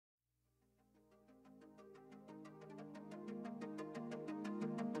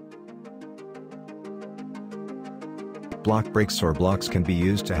Block brakes or blocks can be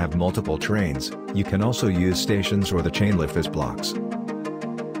used to have multiple trains. You can also use stations or the chain lift as blocks.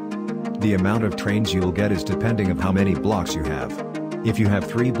 The amount of trains you will get is depending of how many blocks you have. If you have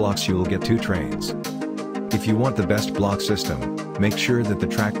 3 blocks you will get 2 trains. If you want the best block system, make sure that the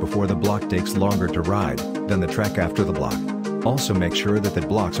track before the block takes longer to ride than the track after the block. Also make sure that the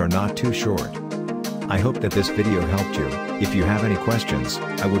blocks are not too short. I hope that this video helped you. If you have any questions,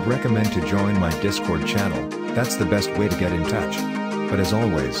 I would recommend to join my Discord channel. That's the best way to get in touch. But as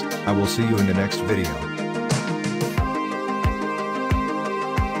always, I will see you in the next video.